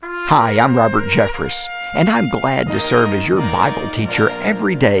Hi, I'm Robert Jeffress, and I'm glad to serve as your Bible teacher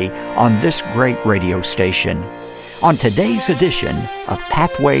every day on this great radio station. On today's edition of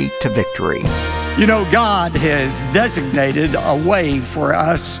Pathway to Victory. You know, God has designated a way for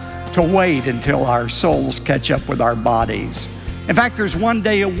us to wait until our souls catch up with our bodies. In fact, there's one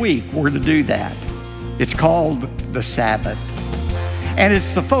day a week we're to do that. It's called the Sabbath. And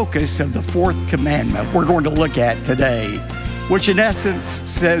it's the focus of the fourth commandment we're going to look at today, which in essence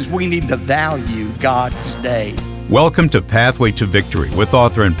says we need to value God's day. Welcome to Pathway to Victory with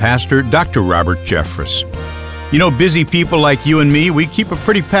author and pastor Dr. Robert Jeffress. You know, busy people like you and me, we keep a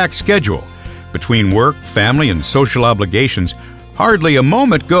pretty packed schedule. Between work, family, and social obligations, hardly a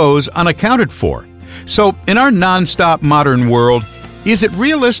moment goes unaccounted for. So, in our nonstop modern world, is it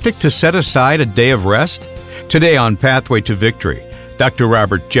realistic to set aside a day of rest? Today on Pathway to Victory, Dr.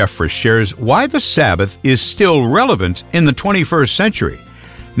 Robert Jeffress shares why the Sabbath is still relevant in the 21st century.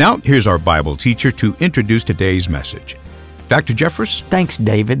 Now, here's our Bible teacher to introduce today's message. Dr. Jeffress? Thanks,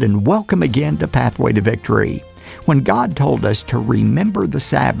 David, and welcome again to Pathway to Victory. When God told us to remember the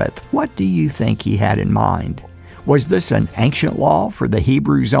Sabbath, what do you think He had in mind? Was this an ancient law for the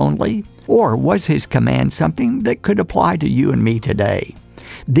Hebrews only? Or was His command something that could apply to you and me today?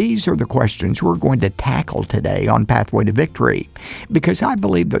 These are the questions we're going to tackle today on Pathway to Victory, because I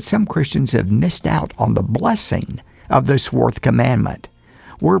believe that some Christians have missed out on the blessing of this fourth commandment.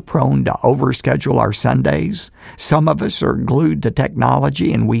 We're prone to overschedule our Sundays. Some of us are glued to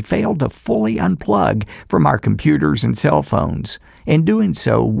technology, and we fail to fully unplug from our computers and cell phones. In doing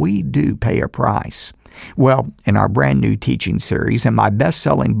so, we do pay a price. Well, in our brand new teaching series and my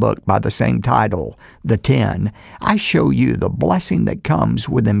best-selling book by the same title, The 10, I show you the blessing that comes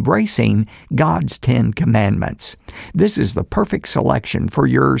with embracing God's 10 commandments. This is the perfect selection for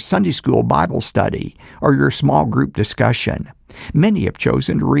your Sunday school Bible study or your small group discussion. Many have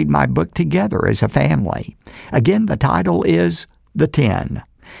chosen to read my book together as a family. Again, the title is The 10,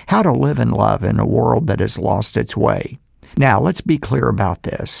 How to Live and Love in a World That Has Lost Its Way. Now, let's be clear about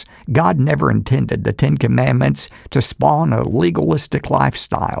this. God never intended the 10 Commandments to spawn a legalistic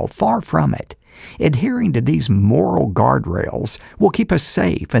lifestyle. Far from it. Adhering to these moral guardrails will keep us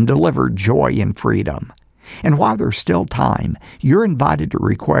safe and deliver joy and freedom. And while there's still time, you're invited to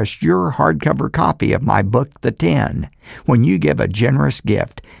request your hardcover copy of my book, The 10, when you give a generous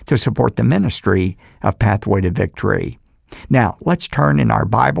gift to support the ministry of Pathway to Victory. Now, let's turn in our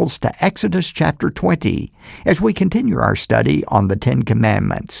Bibles to Exodus chapter 20 as we continue our study on the 10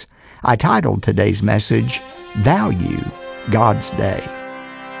 Commandments. I titled today's message, Value God's Day.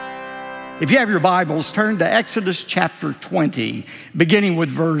 If you have your Bibles, turn to Exodus chapter 20, beginning with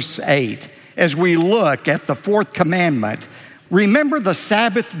verse 8. As we look at the fourth commandment, remember the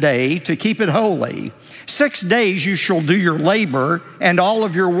Sabbath day to keep it holy. 6 days you shall do your labor and all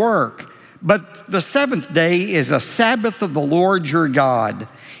of your work. But the seventh day is a Sabbath of the Lord your God.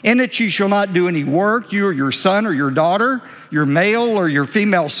 In it you shall not do any work, you or your son or your daughter, your male or your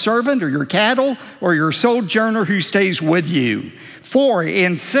female servant or your cattle or your sojourner who stays with you. For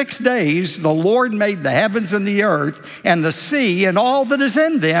in 6 days the Lord made the heavens and the earth and the sea and all that is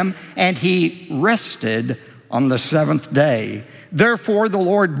in them, and He rested on the seventh day. Therefore the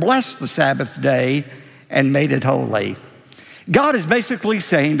Lord blessed the Sabbath day and made it holy. God is basically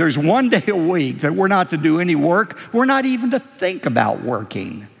saying there's one day a week that we're not to do any work. We're not even to think about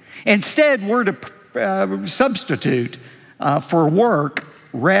working. Instead, we're to substitute for work,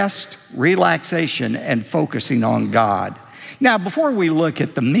 rest, relaxation, and focusing on God. Now, before we look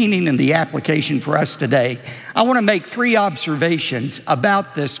at the meaning and the application for us today, I want to make 3 observations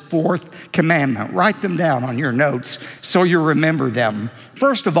about this fourth commandment. Write them down on your notes so you remember them.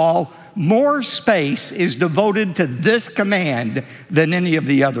 First of all, more space is devoted to this command than any of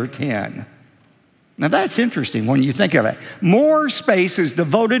the other 10. Now that's interesting when you think of it. More space is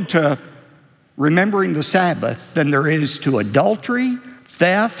devoted to remembering the Sabbath than there is to adultery,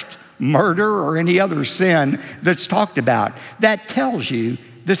 theft, murder, or any other sin that's talked about. That tells you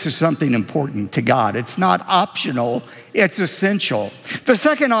this is something important to God. It's not optional, it's essential. The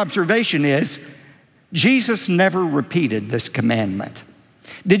second observation is Jesus never repeated this commandment.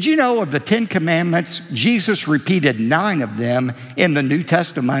 Did you know of the 10 Commandments, Jesus repeated 9 of them in the New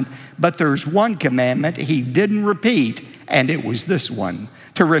Testament, but there's one commandment He didn't repeat, and it was this one,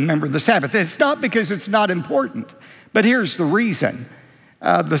 to remember the Sabbath. It's not because it's not important, but here's the reason.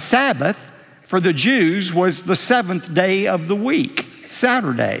 The Sabbath for the Jews was the 7th day of the week,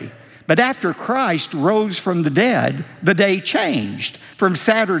 Saturday. But after Christ rose from the dead, the day changed from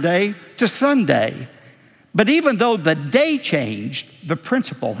Saturday to Sunday. But even though the day changed, the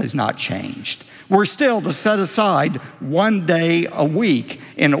principle has not changed. We're still to set aside one day a week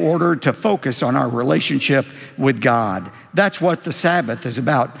in order to focus on our relationship with God. That's what the Sabbath is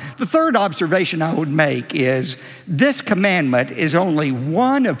about. The third observation I would make is this commandment is only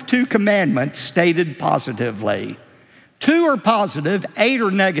one of two commandments stated positively. 2 are positive, 8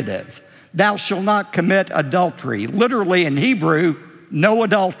 are negative. Thou shalt not commit adultery. Literally in Hebrew, no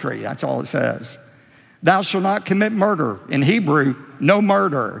adultery. That's all it says. Thou shalt not commit murder. In Hebrew, no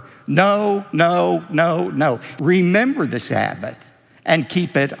murder. No, no, no, no. Remember the Sabbath and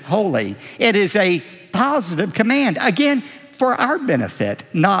keep it holy. It is a positive command. Again, for our benefit,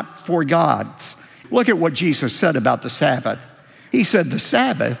 not for God's. Look at what Jesus said about the Sabbath. He said the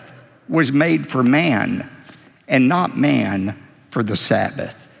Sabbath was made for man and not man for the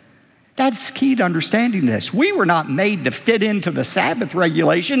Sabbath. That's key to understanding this. We were not made to fit into the Sabbath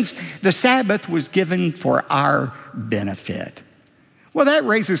regulations. The Sabbath was given for our benefit. Well, that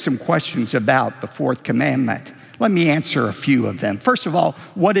raises some questions about the fourth commandment. Let me answer a few of them. First of all,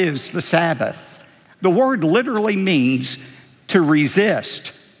 what is the Sabbath? The word literally means to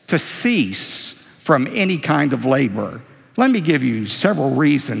resist, to cease from any kind of labor. Let me give you several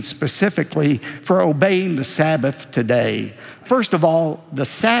reasons specifically for obeying the Sabbath today. First of all, the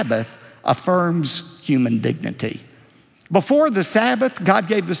Sabbath affirms human dignity. Before the Sabbath, God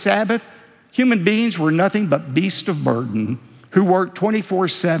gave the Sabbath, human beings were nothing but beasts of burden who worked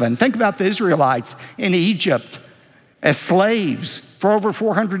 24/7. Think about the Israelites in Egypt as slaves for over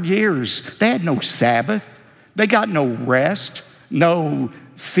 400 years. They had no Sabbath. They got no rest, no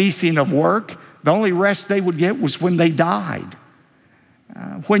ceasing of work. The only rest they would get was when they died.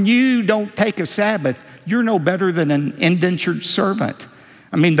 When you don't take a Sabbath, you're no better than an indentured servant.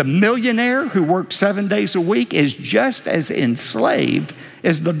 I mean, the millionaire who works 7 days a week is just as enslaved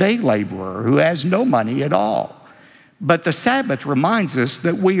as the day laborer who has no money at all. But the Sabbath reminds us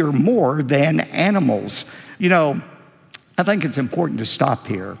that we are more than animals. You know, I think it's important to stop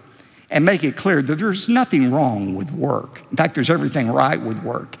here and make it clear that there's nothing wrong with work. In fact, there's everything right with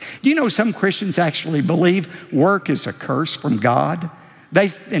work. Do you know some Christians actually believe work is a curse from God? They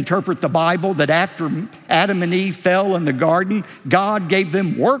interpret the Bible that after Adam and Eve fell in the garden, God gave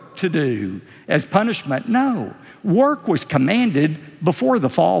them work to do as punishment. No, work was commanded before the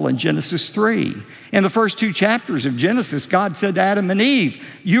fall in Genesis 3. In the first 2 chapters of Genesis, God said to Adam and Eve,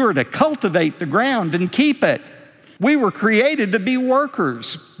 you are to cultivate the ground and keep it. We were created to be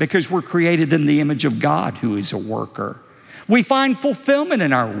workers because we're created in the image of God, who is a worker. We find fulfillment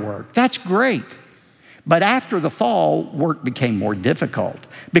in our work. That's great. But after the fall, work became more difficult.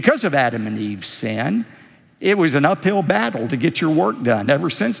 Because of Adam and Eve's sin, it was an uphill battle to get your work done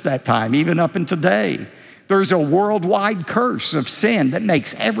ever since that time, even up until today. There's a worldwide curse of sin that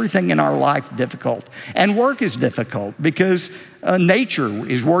makes everything in our life difficult. And work is difficult because nature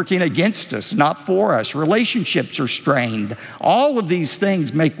is working against us, not for us. Relationships are strained. All of these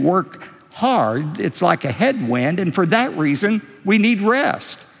things make work hard. It's like a headwind, and for that reason, we need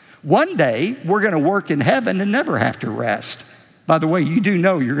rest. One day, we're going to work in heaven and never have to rest. By the way, you do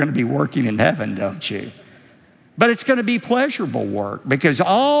know you're going to be working in heaven, don't you? But it's going to be pleasurable work because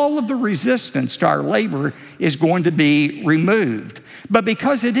all of the resistance to our labor is going to be removed. But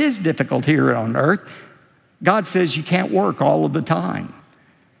because it is difficult here on earth, God says you can't work all of the time.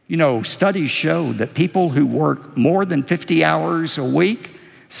 You know, studies show that people who work more than 50 hours a week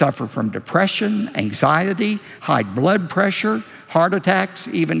suffer from depression, anxiety, high blood pressure, heart attacks,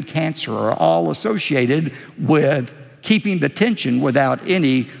 even cancer are all associated with keeping the tension without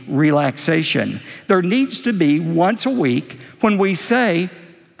any relaxation. There needs to be once a week when we say,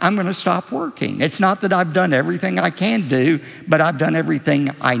 I'm going to stop working. It's not that I've done everything I can do, but I've done everything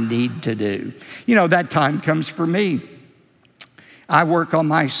I need to do. You know, that time comes for me. I work on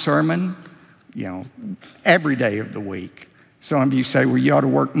my sermon, every day of the week. Some of you say, well, you ought to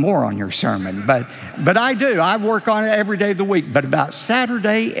work more on your sermon. But I do. I work on it every day of the week. But about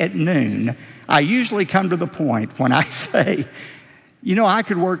Saturday at noon, I usually come to the point when I say, I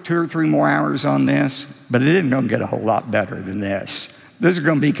could work 2 or 3 more hours on this, but it isn't going to get a whole lot better than this. This is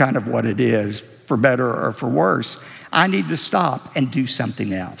going to be kind of what it is, for better or for worse. I need to stop and do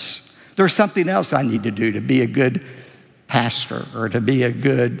something else. There's something else I need to do to be a good pastor or to be a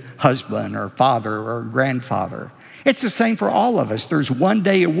good husband or father or grandfather. It's the same for all of us. There's one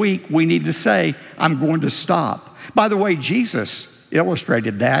day a week we need to say, I'm going to stop. By the way, Jesus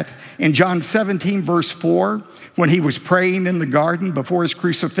illustrated that in John 17, verse 4, when he was praying in the garden before his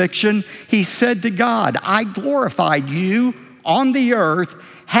crucifixion. He said to God, I glorified you on the earth,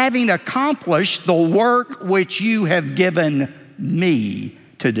 having accomplished the work which you have given me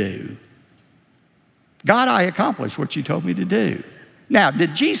to do. God, I accomplished what you told me to do. Now,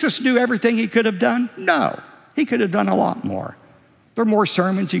 did Jesus do everything he could have done? No. He could have done a lot more. There are more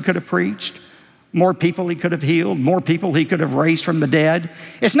sermons he could have preached, more people he could have healed, more people he could have raised from the dead.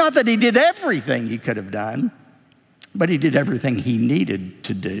 It's not that he did everything he could have done, but he did everything he needed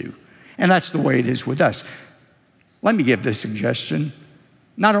to do. And that's the way it is with us. Let me give this suggestion.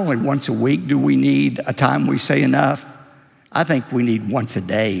 Not only once a week do we need a time we say enough, I think we need once a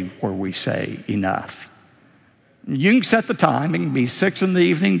day where we say enough. You can set the time. It can be 6 in the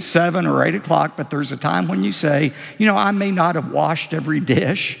evening, 7 or 8 o'clock, but there's a time when you say, I may not have washed every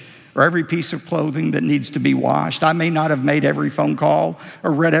dish or every piece of clothing that needs to be washed. I may not have made every phone call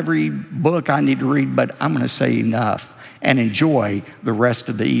or read every book I need to read, but I'm going to say enough and enjoy the rest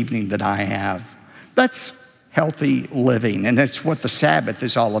of the evening that I have. That's healthy living, and that's what the Sabbath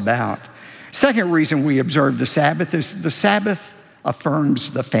is all about. Second reason we observe the Sabbath is the Sabbath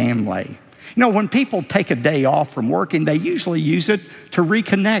affirms the family. When people take a day off from working, they usually use it to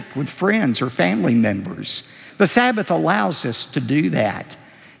reconnect with friends or family members. The Sabbath allows us to do that.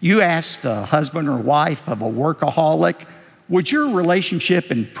 You ask the husband or wife of a workaholic, would your relationship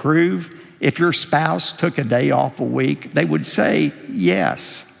improve if your spouse took a day off a week? They would say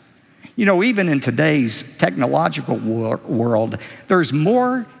yes. Even in today's technological world, there's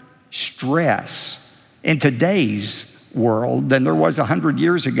more stress in today's world than there was 100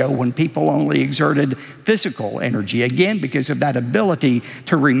 years ago when people only exerted physical energy, again, because of that ability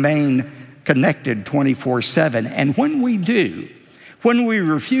to remain connected 24/7. And when we do, when we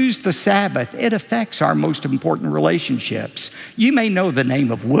refuse the Sabbath, it affects our most important relationships. You may know the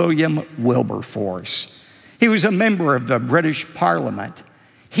name of William Wilberforce. He was a member of the British Parliament.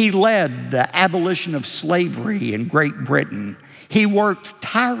 He led the abolition of slavery in Great Britain. He worked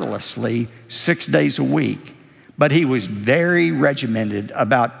tirelessly 6 days a week, but he was very regimented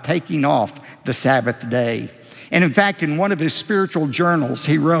about taking off the Sabbath day. And in fact, in one of his spiritual journals,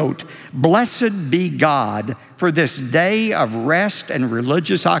 he wrote, "Blessed be God for this day of rest and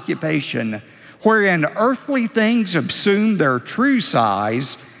religious occupation, wherein earthly things assume their true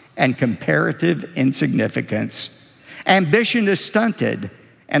size and comparative insignificance. Ambition is stunted,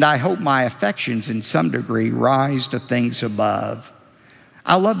 and I hope my affections in some degree rise to things above."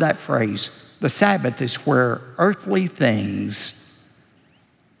 I love that phrase. The Sabbath is where earthly things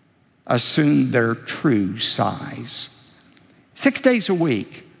assume their true size. 6 days a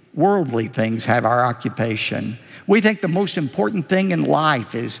week, worldly things have our occupation. We think the most important thing in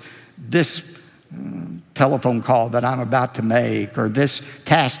life is this telephone call that I'm about to make, or this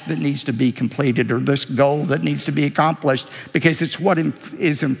task that needs to be completed, or this goal that needs to be accomplished, because it's what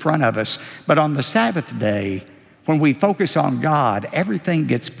is in front of us. But on the Sabbath day, when we focus on God, everything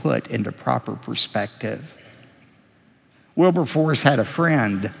gets put into proper perspective. Wilberforce had a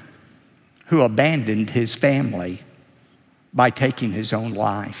friend who abandoned his family by taking his own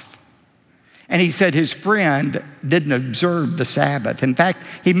life. And he said his friend didn't observe the Sabbath. In fact,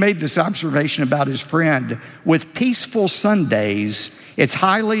 he made this observation about his friend: with peaceful Sundays, it's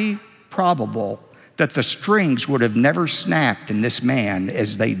highly probable that the strings would have never snapped in this man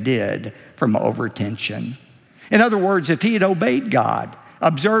as they did from overtension. In other words, if he had obeyed God,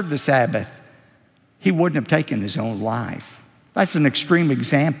 observed the Sabbath, he wouldn't have taken his own life. That's an extreme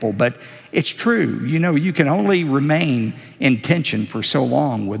example, but it's true. You can only remain in tension for so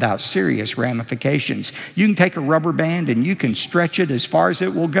long without serious ramifications. You can take a rubber band and you can stretch it as far as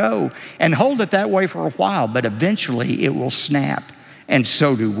it will go and hold it that way for a while, but eventually it will snap, and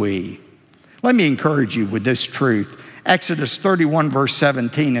so do we. Let me encourage you with this truth. Exodus 31, verse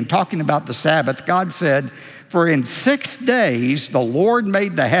 17, and talking about the Sabbath, God said, "For in 6 days the Lord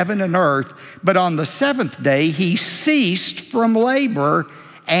made the heaven and earth, but on the seventh day he ceased from labor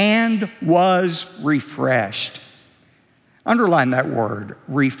and was refreshed." Underline that word,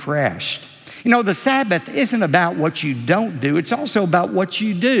 refreshed. The Sabbath isn't about what you don't do. It's also about what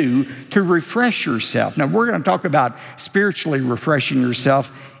you do to refresh yourself. Now, we're going to talk about spiritually refreshing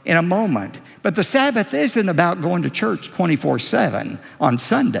yourself in a moment. But the Sabbath isn't about going to church 24/7 on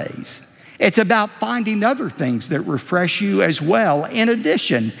Sundays. It's about finding other things that refresh you as well, in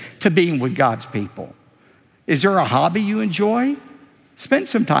addition to being with God's people. Is there a hobby you enjoy? Spend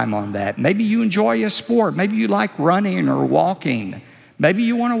some time on that. Maybe you enjoy a sport. Maybe you like running or walking. Maybe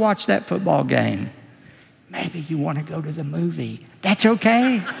you want to watch that football game. Maybe you want to go to the movie. That's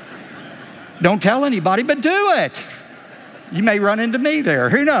okay. Don't tell anybody, but do it. You may run into me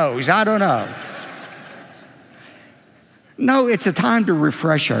there. Who knows? I don't know. No, it's a time to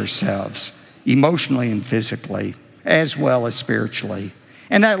refresh ourselves emotionally and physically, as well as spiritually.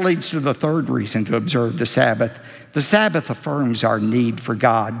 And that leads to the third reason to observe the Sabbath. The Sabbath affirms our need for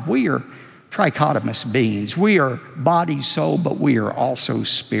God. We are trichotomous beings. We are body, soul, but we are also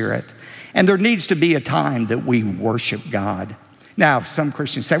spirit. And there needs to be a time that we worship God. Now, some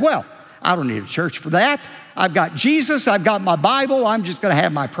Christians say, well, I don't need a church for that. I've got Jesus, I've got my Bible, I'm just going to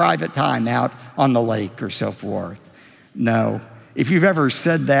have my private time out on the lake or so forth. No. If you've ever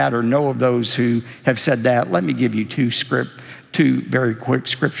said that or know of those who have said that, let me give you two very quick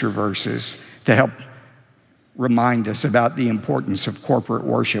scripture verses to help remind us about the importance of corporate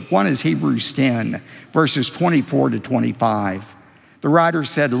worship. One is Hebrews 10, verses 24 to 25. The writer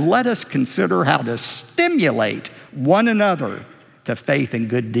said, let us consider how to stimulate one another to faith and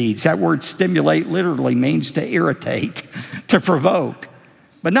good deeds. That word stimulate literally means to irritate, to provoke,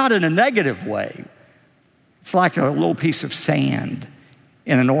 but not in a negative way. It's like a little piece of sand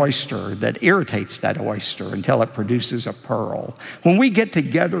in an oyster that irritates that oyster until it produces a pearl. When we get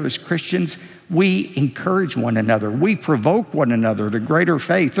together as Christians, we encourage one another. We provoke one another to greater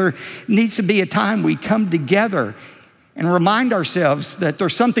faith. There needs to be a time we come together and remind ourselves that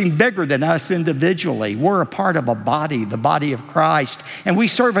there's something bigger than us individually. We're a part of a body, the body of Christ, and we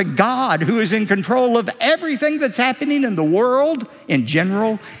serve a God who is in control of everything that's happening in the world in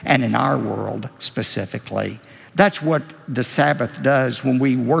general and in our world specifically. That's what the Sabbath does when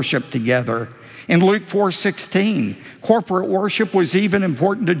we worship together. In Luke 4:16, corporate worship was even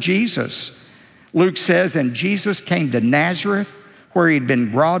important to Jesus. Luke says, and Jesus came to Nazareth, where he'd been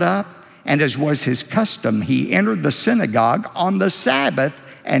brought up, and as was his custom, he entered the synagogue on the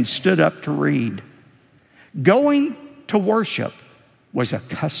Sabbath and stood up to read. Going to worship was a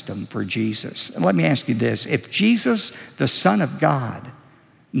custom for Jesus. And let me ask you this, if Jesus, the Son of God,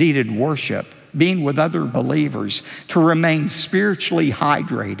 needed worship, being with other believers, to remain spiritually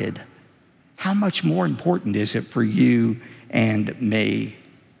hydrated, how much more important is it for you and me?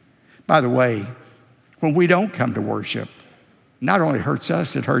 By the way, when we don't come to worship, not only hurts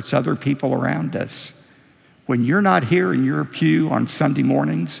us, it hurts other people around us. When you're not here in your pew on Sunday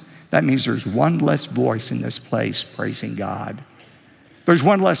mornings, that means there's one less voice in this place praising God. There's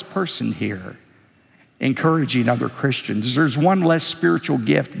one less person here encouraging other Christians. There's one less spiritual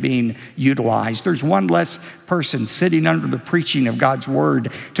gift being utilized. There's one less person sitting under the preaching of God's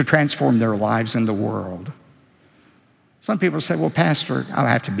word to transform their lives in the world. Some people say, well, Pastor, I'll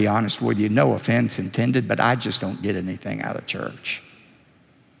have to be honest with you, no offense intended, but I just don't get anything out of church.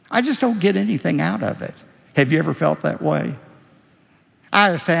 I just don't get anything out of it. Have you ever felt that way?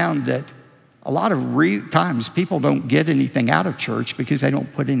 I have found that a lot of times people don't get anything out of church because they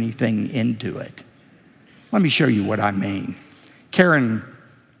don't put anything into it. Let me show you what I mean. Karen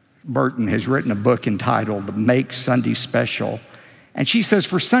Burton has written a book entitled Make Sunday Special. And she says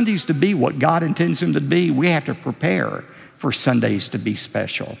for Sundays to be what God intends them to be, we have to prepare for Sundays to be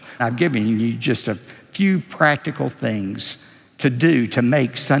special. I've given you just a few practical things to do to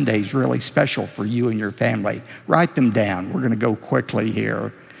make Sundays really special for you and your family. Write them down. We're going to go quickly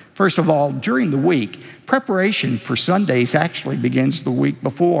here. First of all, during the week, preparation for Sundays actually begins the week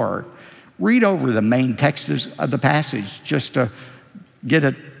before. Read over the main text of the passage just to get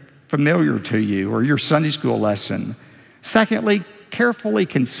it familiar to you, or your Sunday school lesson. Secondly, carefully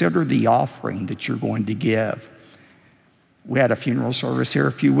consider the offering that you're going to give. We had a funeral service here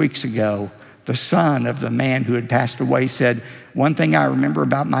a few weeks ago. The son of the man who had passed away said, one thing I remember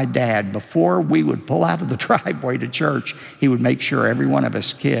about my dad, before we would pull out of the driveway to church, he would make sure every one of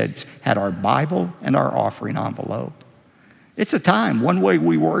us kids had our Bible and our offering envelope. It's a time. One way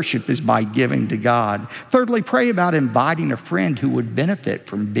we worship is by giving to God. Thirdly, pray about inviting a friend who would benefit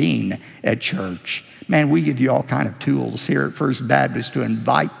from being at church. Man, we give you all kind of tools here at First Baptist to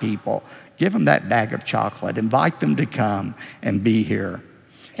invite people. Give them that bag of chocolate. Invite them to come and be here.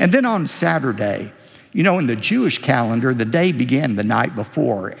 And then on Saturday, you know, in the Jewish calendar, the day began the night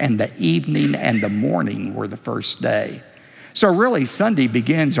before, and the evening and the morning were the first day. So really, Sunday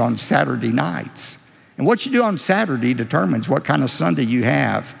begins on Saturday nights. And what you do on Saturday determines what kind of Sunday you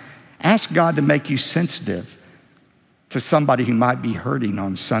have. Ask God to make you sensitive to somebody who might be hurting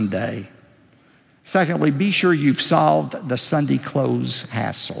on Sunday. Secondly, be sure you've solved the Sunday clothes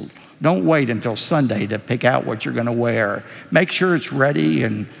hassle. Don't wait until Sunday to pick out what you're going to wear. Make sure it's ready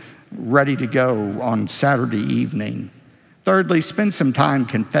and ready to go on Saturday evening. Thirdly, spend some time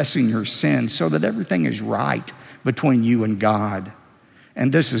confessing your sins so that everything is right between you and God.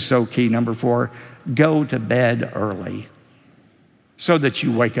 And this is so key. Number 4, go to bed early so that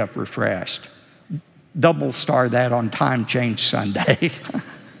you wake up refreshed. Double star that on Time Change Sunday.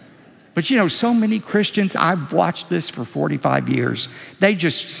 But you know, so many Christians, I've watched this for 45 years, they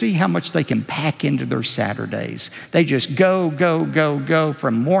just see how much they can pack into their Saturdays. They just go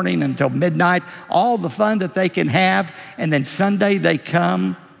from morning until midnight, all the fun that they can have, and then Sunday they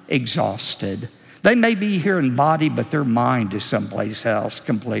come exhausted. They may be here in body, but their mind is someplace else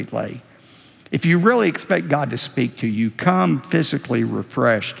completely. If you really expect God to speak to you, come physically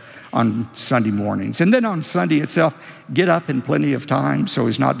refreshed on Sunday mornings. And then on Sunday itself, get up in plenty of time so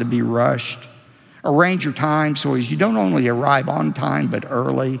as not to be rushed. Arrange your time so as you don't only arrive on time, but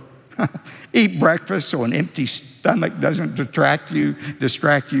early. Eat breakfast so an empty stomach doesn't distract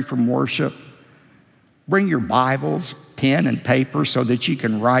you from worship. Bring your Bibles, pen and paper so that you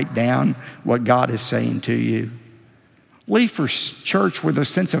can write down what God is saying to you. Leave for church with a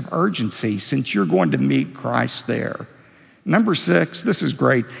sense of urgency since you're going to meet Christ there. Number 6, this is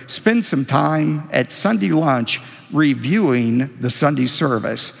great. Spend some time at Sunday lunch reviewing the Sunday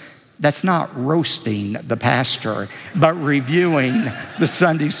service. That's not roasting the pastor, but reviewing the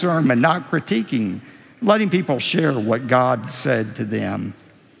Sunday sermon, not critiquing, letting people share what God said to them.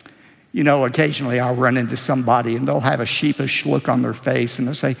 You know, occasionally I'll run into somebody and they'll have a sheepish look on their face and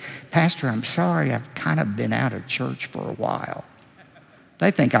they'll say, "Pastor, I'm sorry, I've kind of been out of church for a while."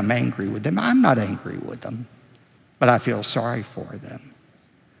 They think I'm angry with them. I'm not angry with them, but I feel sorry for them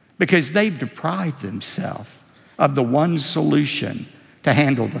because they've deprived themselves of the one solution to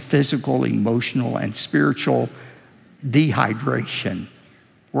handle the physical, emotional, and spiritual dehydration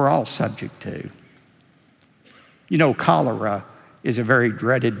we're all subject to. You know, cholera is a very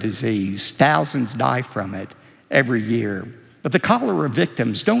dreaded disease. Thousands die from it every year. But the cholera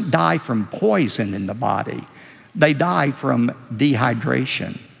victims don't die from poison in the body. They die from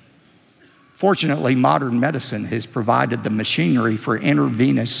dehydration. Fortunately, modern medicine has provided the machinery for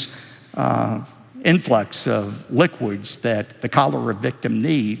intravenous influx of liquids that the cholera victim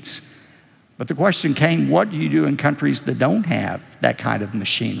needs. But the question came, what do you do in countries that don't have that kind of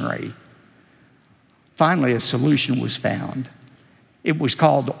machinery? Finally, a solution was found. It was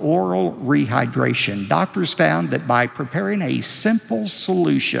called oral rehydration. Doctors found that by preparing a simple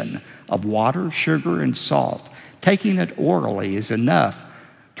solution of water, sugar, and salt, taking it orally is enough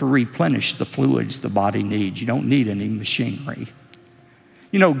to replenish the fluids the body needs. You don't need any machinery.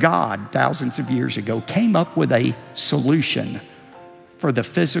 You know, God, thousands of years ago, came up with a solution for the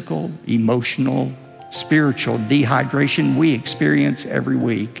physical, emotional, spiritual dehydration we experience every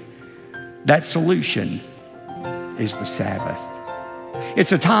week. That solution is the Sabbath.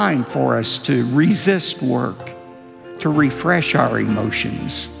 It's a time for us to resist work, to refresh our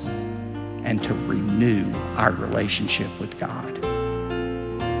emotions, and to renew our relationship with God.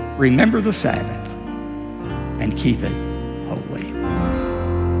 Remember the Sabbath and keep it holy.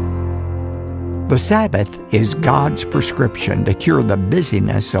 The Sabbath is God's prescription to cure the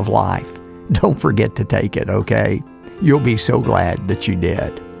busyness of life. Don't forget to take it, okay? You'll be so glad that you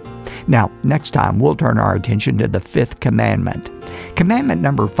did. Now, next time, we'll turn our attention to the 5th commandment. Commandment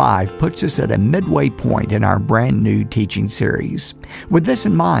number 5 puts us at a midway point in our brand new teaching series. With this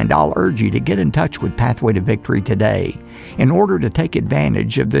in mind, I'll urge you to get in touch with Pathway to Victory today in order to take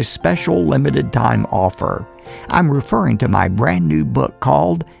advantage of this special limited time offer. I'm referring to my brand new book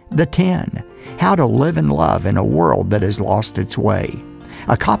called The 10, How to Live and Love in a World That Has Lost Its Way.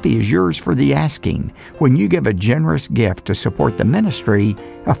 A copy is yours for the asking when you give a generous gift to support the ministry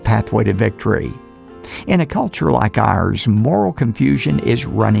of Pathway to Victory. In a culture like ours, moral confusion is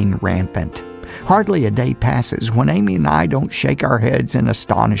running rampant. Hardly a day passes when Amy and I don't shake our heads in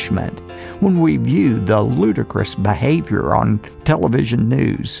astonishment when we view the ludicrous behavior on television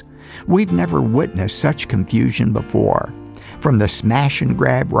news. We've never witnessed such confusion before. From the smash and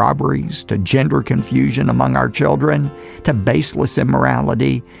grab robberies to gender confusion among our children to baseless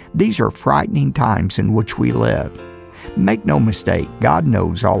immorality, these are frightening times in which we live. Make no mistake, God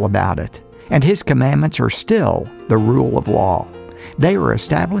knows all about it, and His commandments are still the rule of law. They are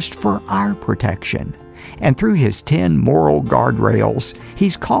established for our protection, and through His 10 moral guardrails,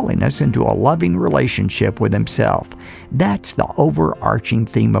 He's calling us into a loving relationship with Himself. That's the overarching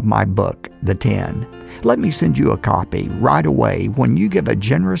theme of my book, The 10. Let me send you a copy right away when you give a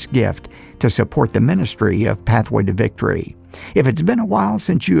generous gift to support the ministry of Pathway to Victory. If it's been a while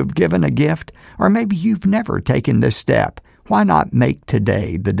since you have given a gift, or maybe you've never taken this step, why not make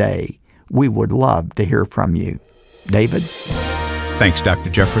today the day? We would love to hear from you. David? Thanks, Dr.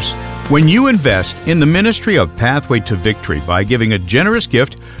 Jeffress. When you invest in the ministry of Pathway to Victory by giving a generous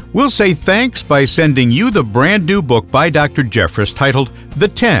gift, we'll say thanks by sending you the brand new book by Dr. Jeffress titled The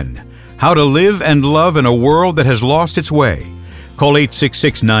 10, How to Live and Love in a World That Has Lost Its Way. Call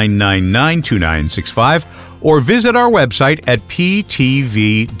 866-999-2965 or visit our website at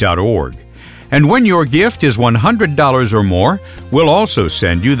ptv.org. And when your gift is $100 or more, we'll also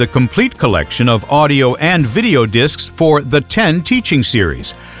send you the complete collection of audio and video discs for the 10 teaching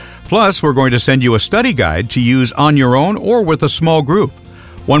series. Plus, we're going to send you a study guide to use on your own or with a small group.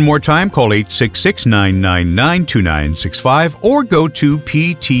 One more time, call 866-999-2965 or go to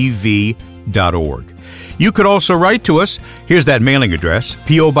ptv.org. You could also write to us. Here's that mailing address: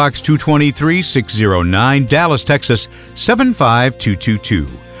 P.O. Box 223, 609, Dallas, Texas 75222.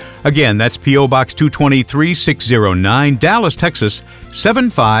 Again, that's P.O. Box 223, 609, Dallas, Texas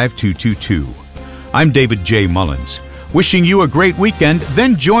 75222. I'm David J. Mullins. Wishing you a great weekend,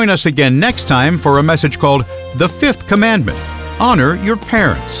 then join us again next time for a message called The Fifth Commandment: Honor Your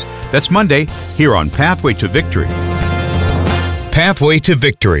Parents. That's Monday here on Pathway to Victory. Pathway to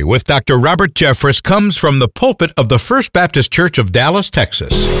Victory with Dr. Robert Jeffress comes from the pulpit of the First Baptist Church of Dallas,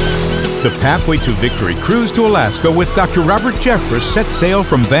 Texas. The Pathway to Victory cruise to Alaska with Dr. Robert Jeffress set sail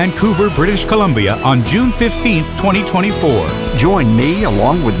from Vancouver, British Columbia on June 15, 2024. Join me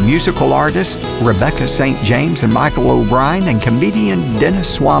along with musical artists Rebecca St. James and Michael O'Brien and comedian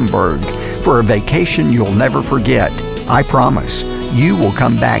Dennis Swanberg for a vacation you'll never forget. I promise. You will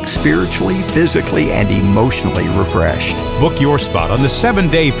come back spiritually, physically, and emotionally refreshed. Book your spot on the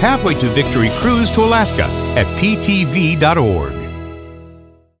 7-day Pathway to Victory cruise to Alaska at ptv.org.